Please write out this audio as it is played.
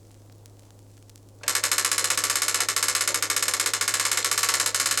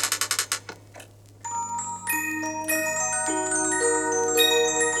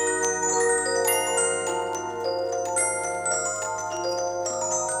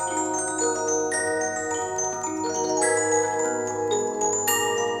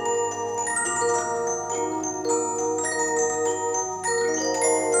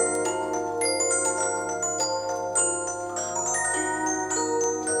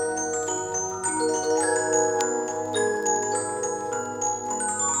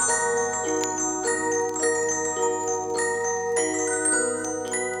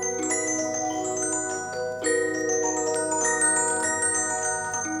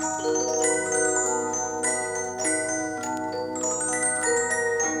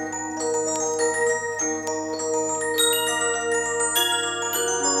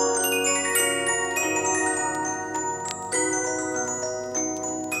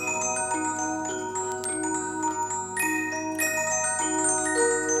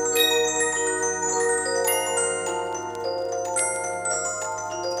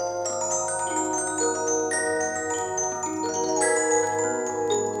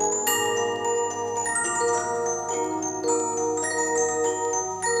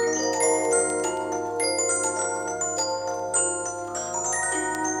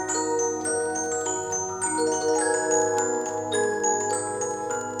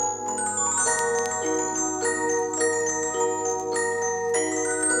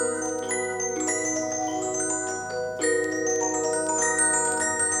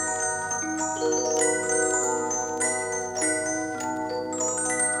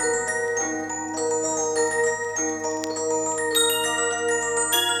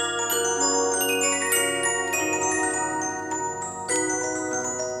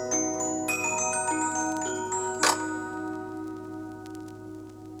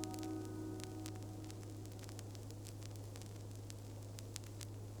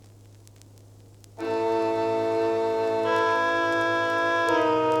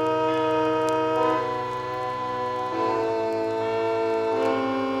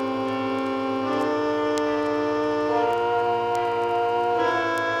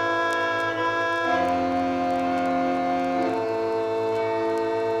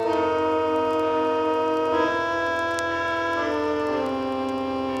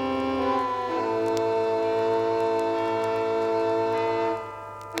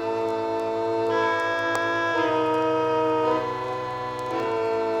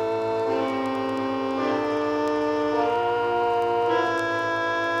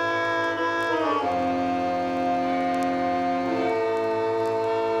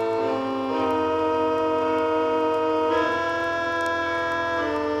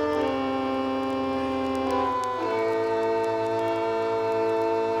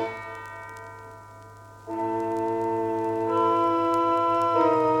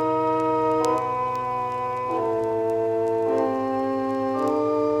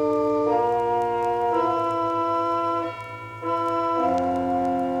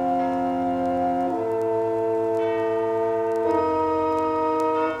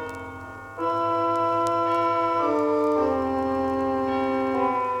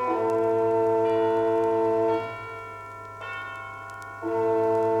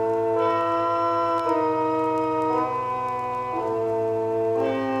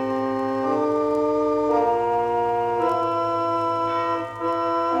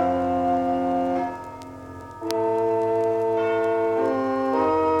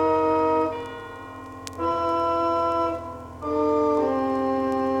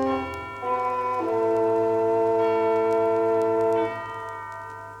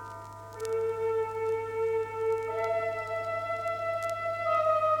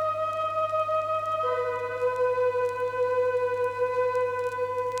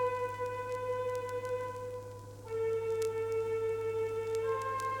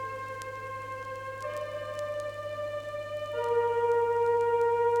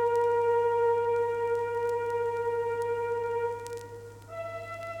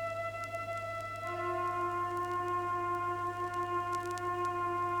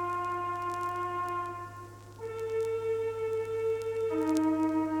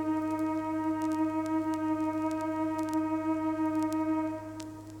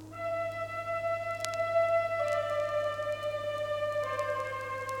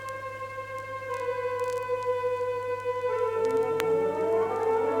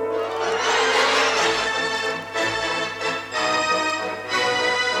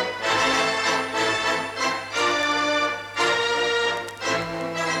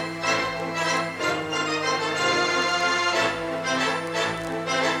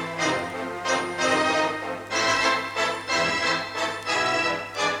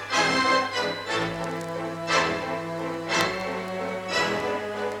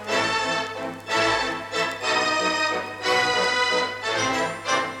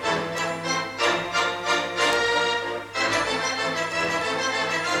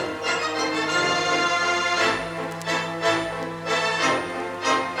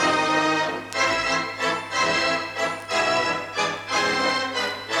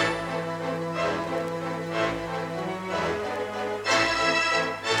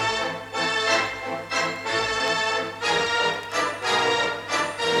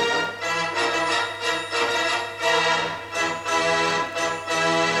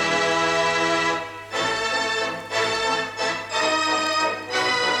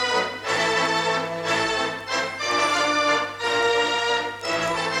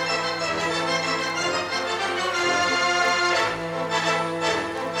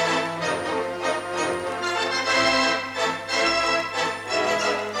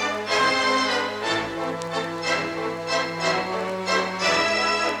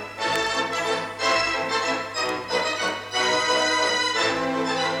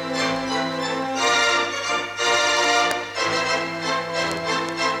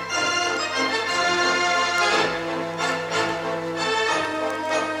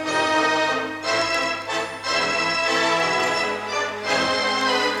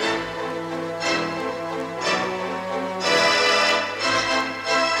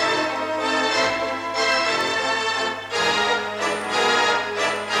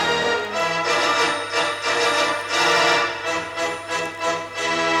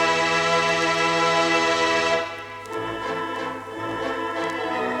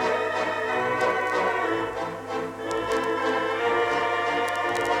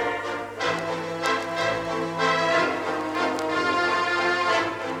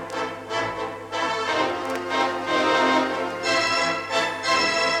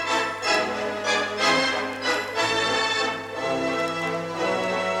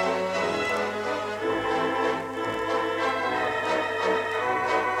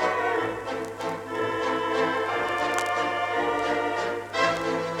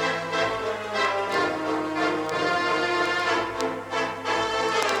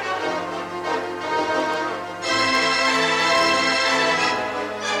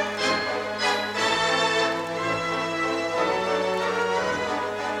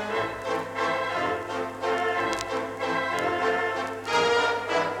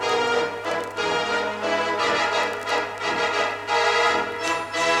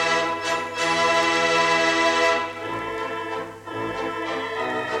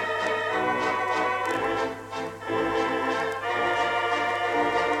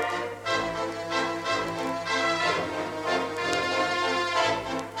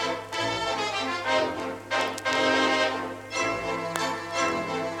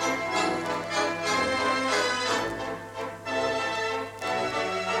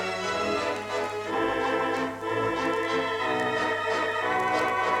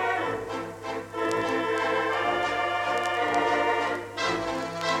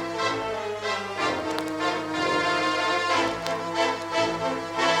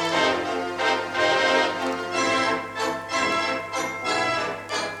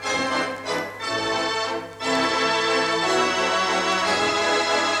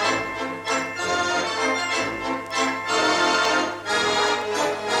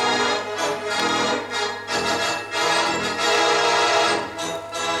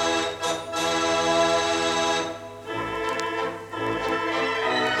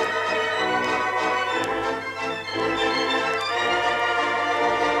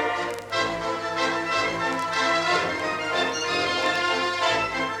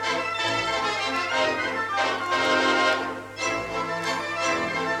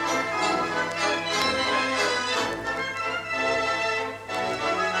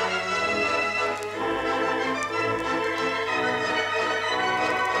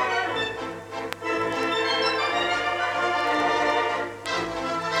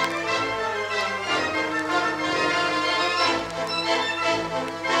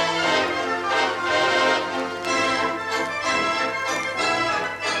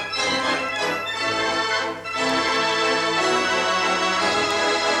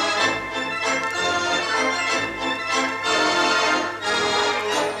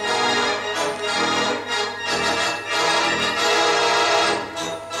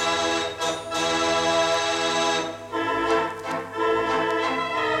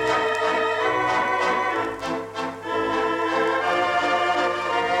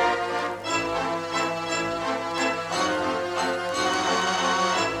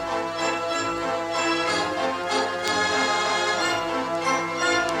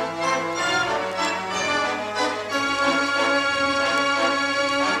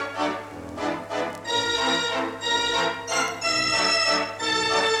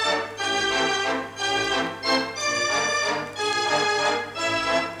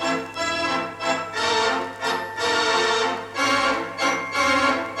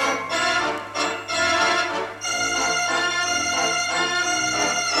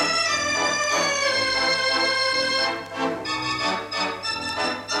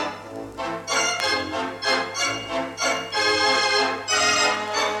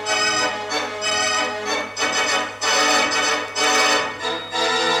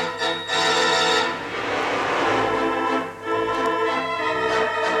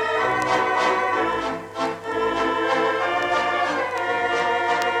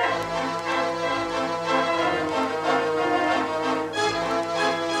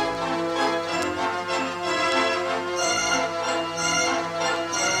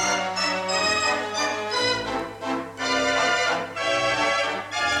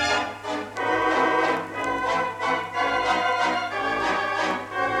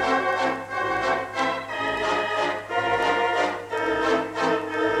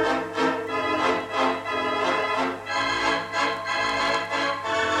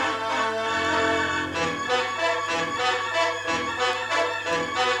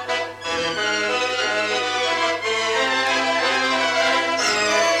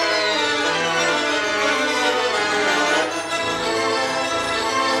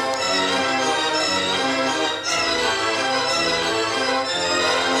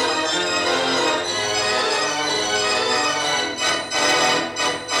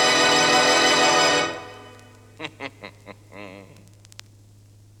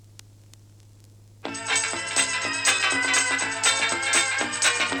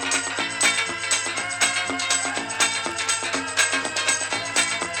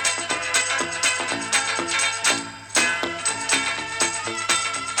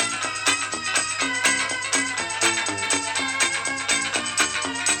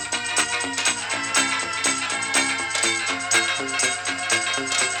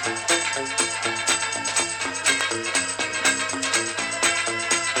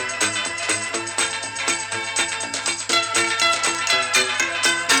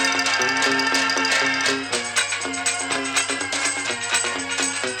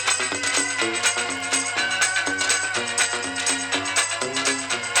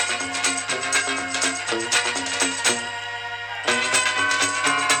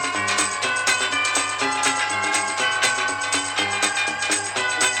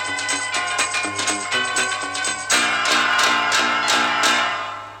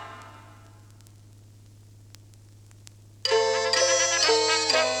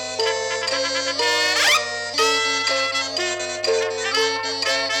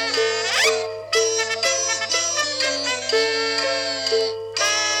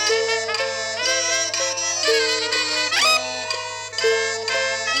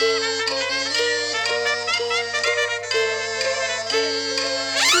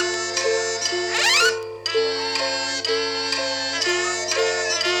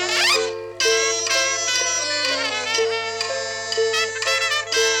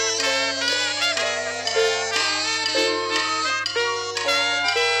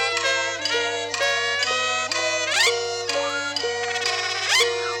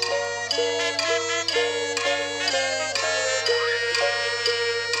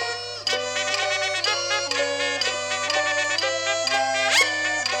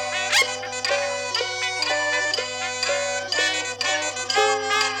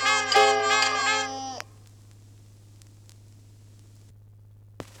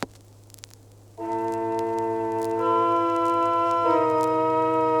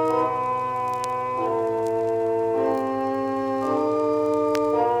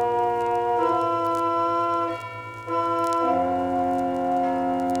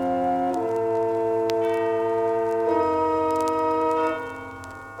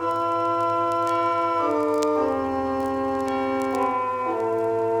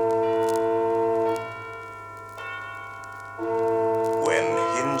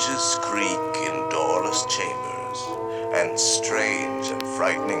hinges creak in doorless chambers, and strange and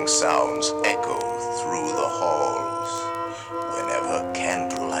frightening sounds echo through the halls. Whenever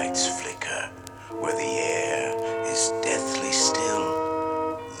candlelights flicker, where the air is deathly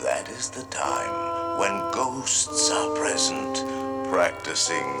still, that is the time when ghosts are present,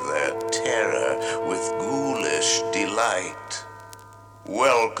 practicing their terror with ghoulish delight.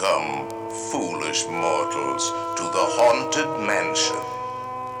 Welcome, foolish mortals, to the Haunted Mansion.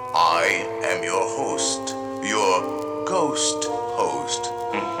 I am your host, your ghost host.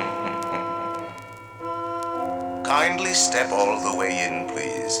 Kindly step all the way in,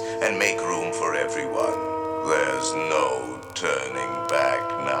 please, and make room for everyone. There's no turning back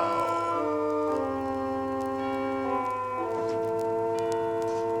now.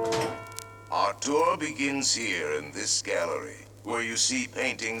 Our tour begins here in this gallery, where you see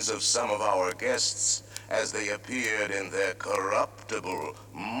paintings of some of our guests as they appeared in their corruptible,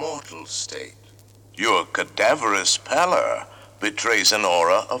 mortal state. Your cadaverous pallor betrays an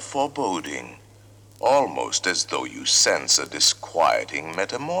aura of foreboding, almost as though you sense a disquieting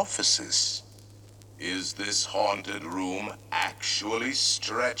metamorphosis. Is this haunted room actually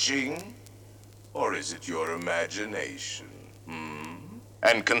stretching? Or is it your imagination?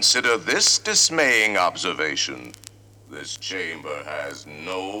 And consider this dismaying observation. This chamber has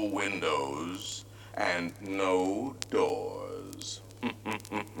no windows and no doors.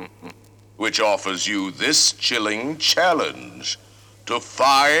 Which offers you this chilling challenge to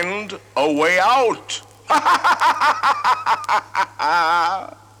find a way out.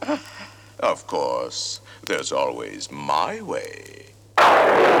 Of course, there's always my way.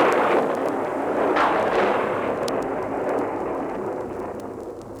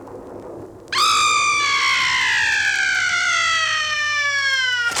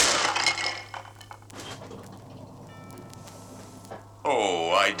 Oh,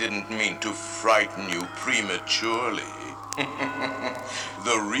 I didn't mean to frighten you prematurely.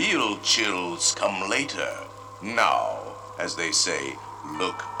 The real chills come later. Now, as they say,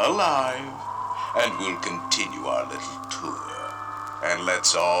 look alive, and we'll continue our little tour. And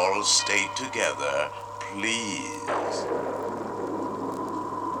let's all stay together, please.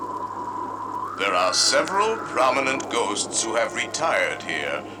 There are several prominent ghosts who have retired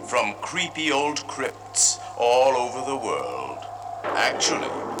here from creepy old crypts all over the world.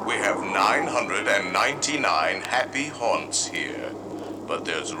 Actually, we have 999 happy haunts here, but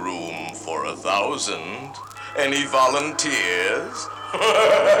there's room for 1,000. Any volunteers?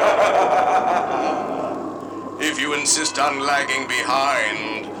 If you insist on lagging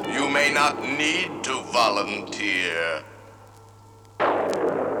behind, you may not need to volunteer.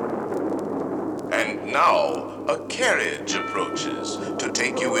 And now, a carriage approaches to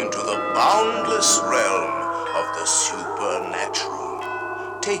take you into the boundless realm of the supernatural.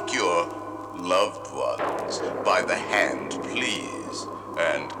 Take your loved ones by the hand, please,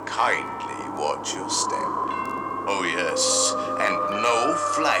 and kindly watch your step. Oh yes, and no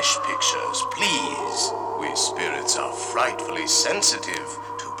flash pictures, please. We spirits are frightfully sensitive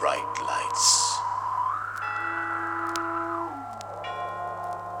to bright lights.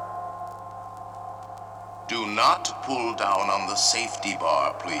 Do not pull down on the safety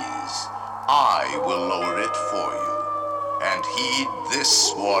bar, please. I will lower it for you. And heed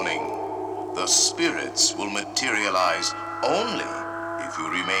this warning. The spirits will materialize only if you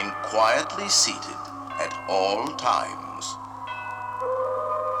remain quietly seated at all times.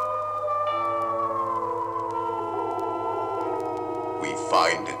 We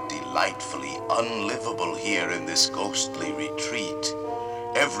find it delightfully unlivable here in this ghostly retreat.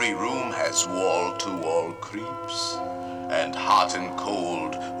 Every room has wall-to-wall creeps, and hot and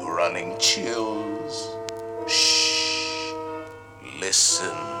cold running chills. Shh.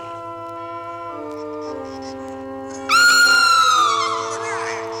 Listen.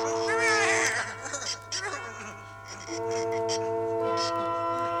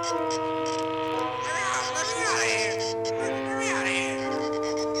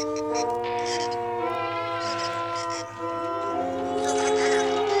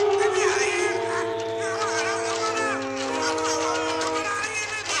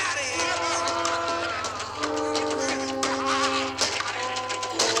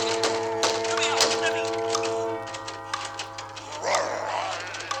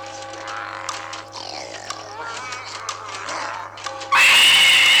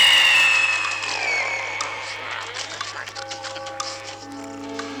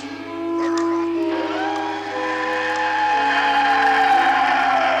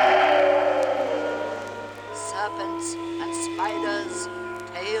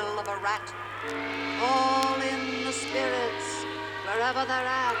 another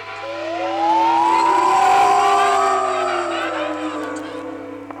act.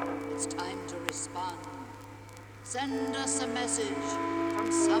 It's time to respond. Send us a message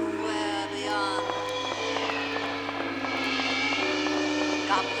from somewhere beyond.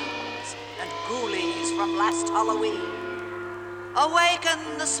 Goblins and ghoulies from last Halloween,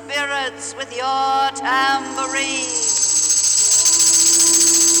 awaken the spirits with your tambourine.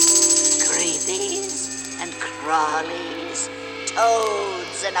 Creepies and crawlies,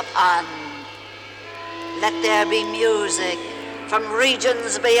 toads in a pond. Let there be music from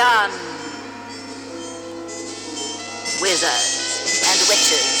regions beyond. Wizards and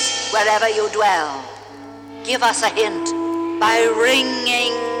witches, wherever you dwell, give us a hint by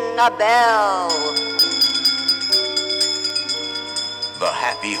ringing a bell. The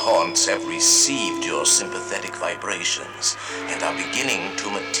happy haunts have received your sympathetic vibrations and are beginning to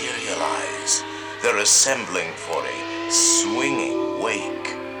materialize. They're assembling for a swinging wake,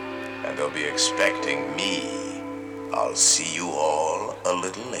 and they'll be expecting me. I'll see you all a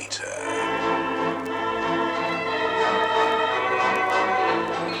little later.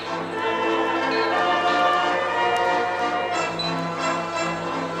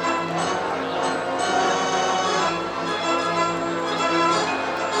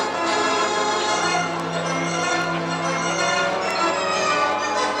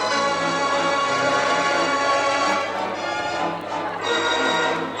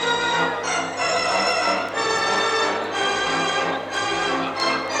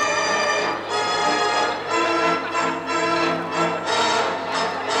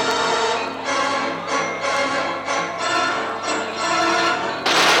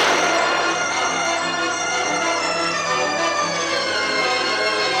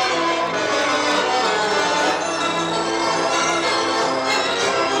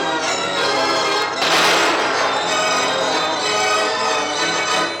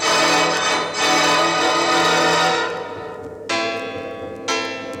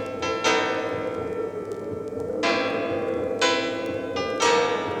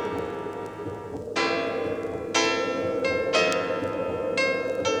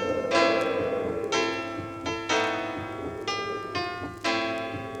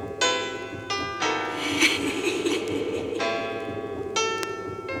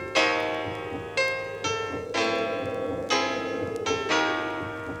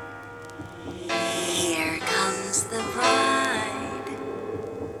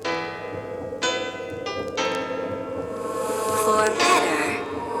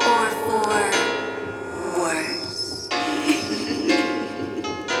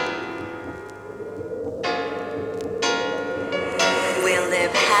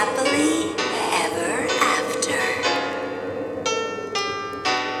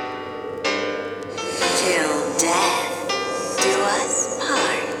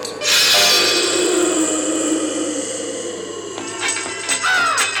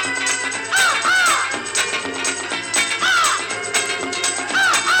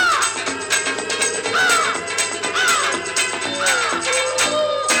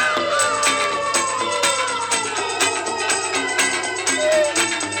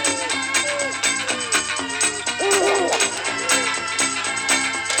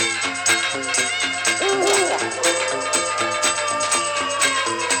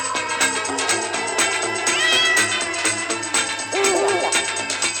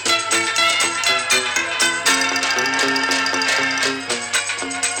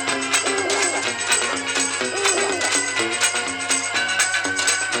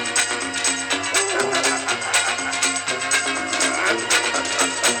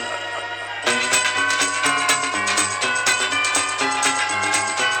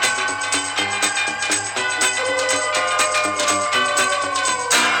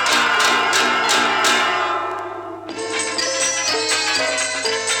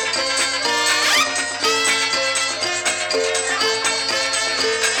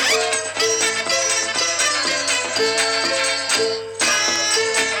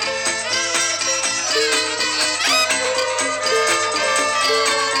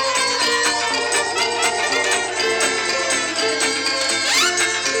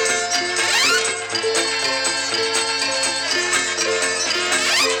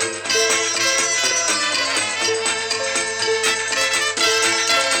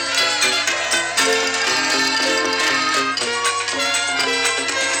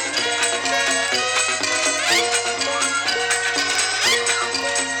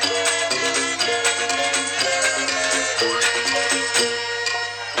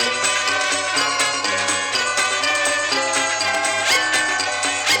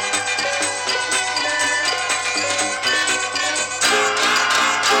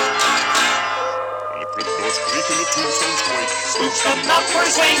 tombstones quake. Spooks come out for a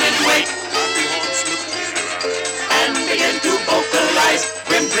swing and wake, Happy hearts materialize. and begin to vocalize.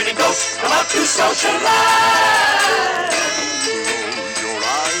 Grim grinning ghosts come out to socialize. Close your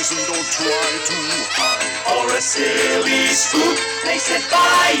eyes and don't try to hide. Or a silly spook, they sit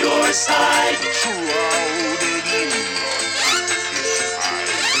by your side. Shrouded in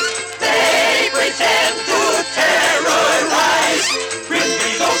They pretend to terrorize. Grim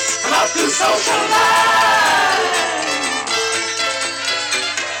grinning ghosts come out to socialize.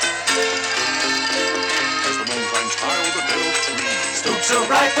 as the moon finds child the meadow tree. Spooks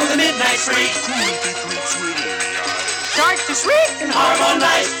arrive for the midnight spree. Creepy creeps with eerie eyes. Dark to sweet and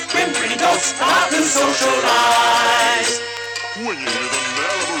harmonize. Grim grinning ghosts come out to socialize. When you hear the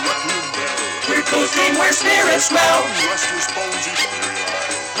knell of a requiem bell, Weird ghosts dream where spirits dwell. restless bones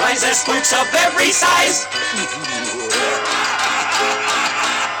etherealize. Rise as spooks of every size.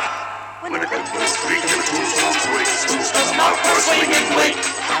 When the goes creak and the tombstones quake, spooks Come out for a swing and wake,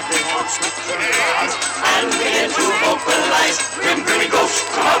 happy hearts materialize. and begin to vocalize. Grim grinning ghosts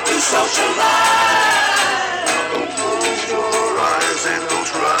come out to socialize. Close your eyes and don't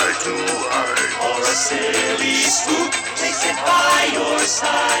try to hide. Or a silly spook, they sit by your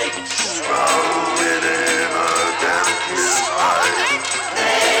side. Shrouded in a damp mist.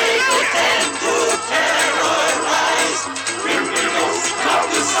 They pretend to terrorize. Grim grinning ghosts come out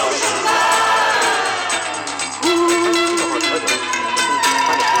to socialize.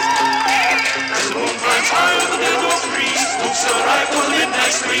 As the moon climbs high over the middle tree, spooks arrive for the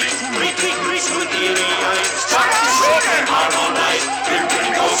midnight spree. Creepy creeps with eerie eyes, dark to shake and harmonize. Grim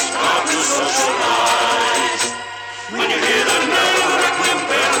grinning ghosts come out to socialize. When you hear the knell of the requiem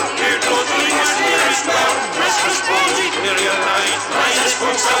bell, hear those dreamers spirits dwell. Restless bones etherealize, rise as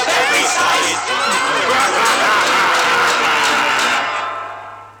spooks of every size.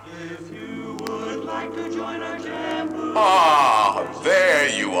 If you would like to join our jamboree, Ah, there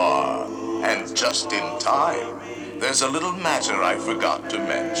you are. And just in time. There's a little matter I forgot to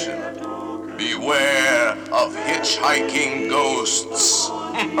mention. Beware of hitchhiking ghosts.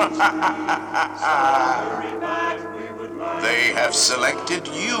 They have selected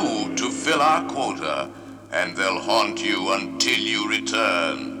you to fill our quota, and they'll haunt you until you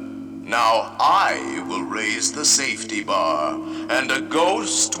return. Now I will raise the safety bar, and a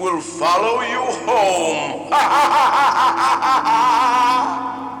ghost will follow you home.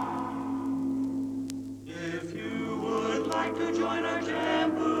 if you would like to join our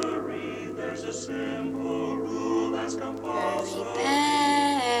jamboree, there's a simple rule that's compulsory.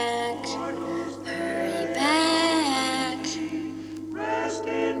 Hurry back. Rest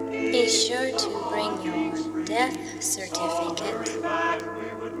in peace. Be sure to bring your death certificate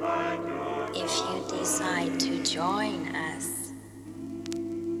if you decide to join us.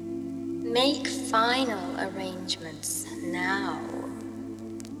 Make final arrangements now.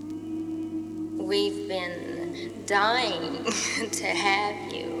 We've been dying to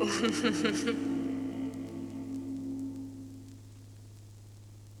have you.